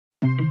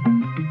It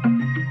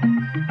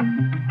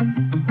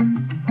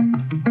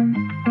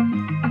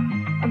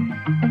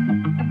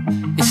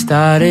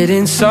started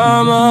in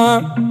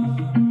summer.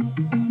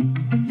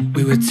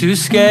 We were too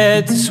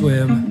scared to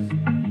swim.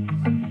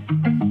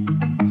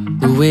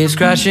 The waves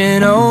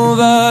crashing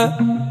over,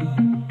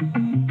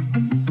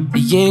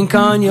 the ink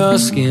on your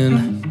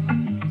skin.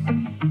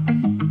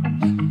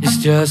 It's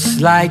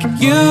just like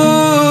you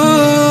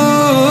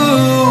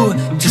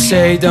to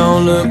say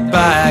don't look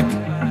back.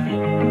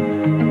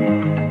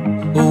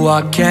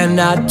 What can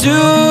I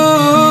do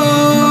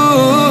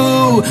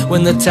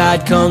when the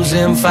tide comes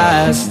in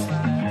fast?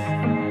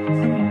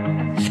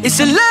 It's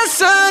a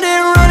lesson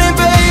in running,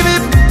 baby.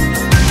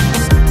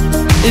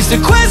 It's the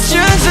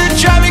questions that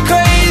drive me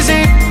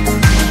crazy.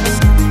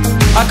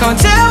 I can't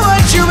tell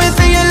what you've been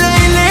thinking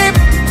lately,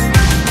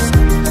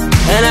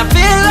 and I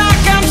feel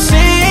like I'm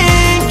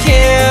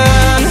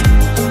sinking.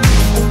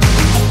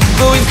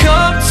 But we've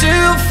come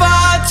too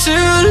far to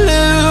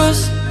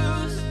lose.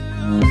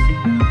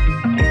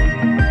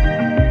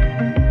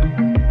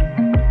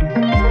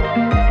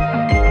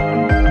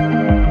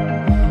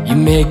 You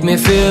make me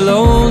feel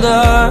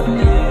older.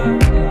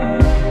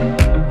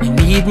 You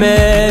need me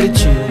to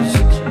choose.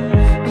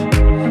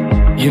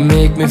 You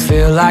make me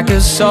feel like a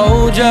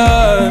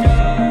soldier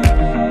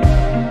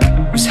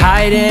who's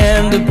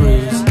hiding the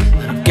bruise.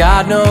 I've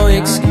got no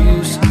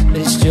excuse, but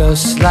it's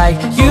just like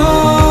you.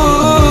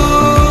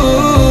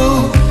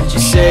 You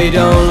say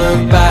don't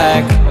look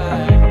back.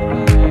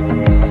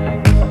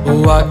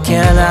 What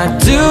can I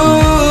do?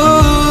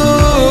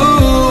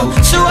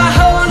 So I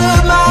hold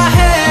up my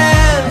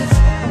hands.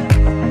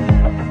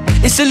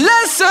 It's a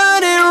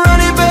lesson in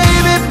running,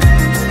 baby.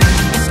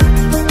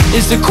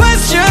 It's the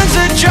questions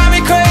that drive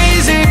me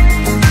crazy.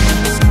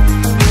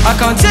 I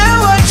can't tell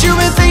what you've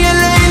been thinking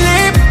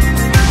lately,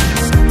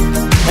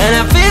 and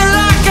I feel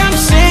like I'm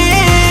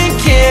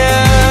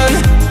sinking.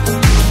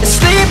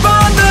 Sleep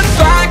on the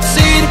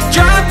backseat,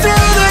 drive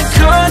through the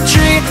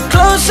country,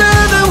 closer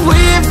than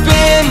we've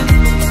been.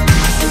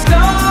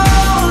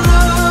 Don't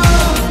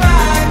look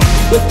back.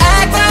 We'll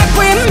act like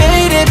we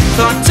made it,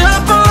 locked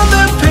up on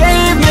the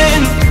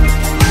pavement.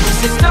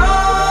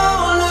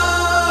 Don't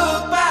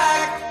look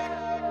back.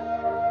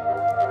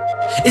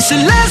 It's a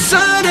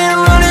lesson in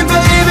running,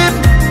 baby.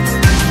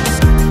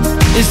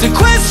 It's the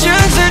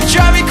questions that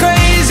drive me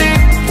crazy.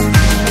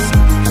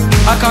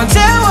 I can't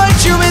tell what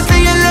you've been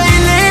thinking lately,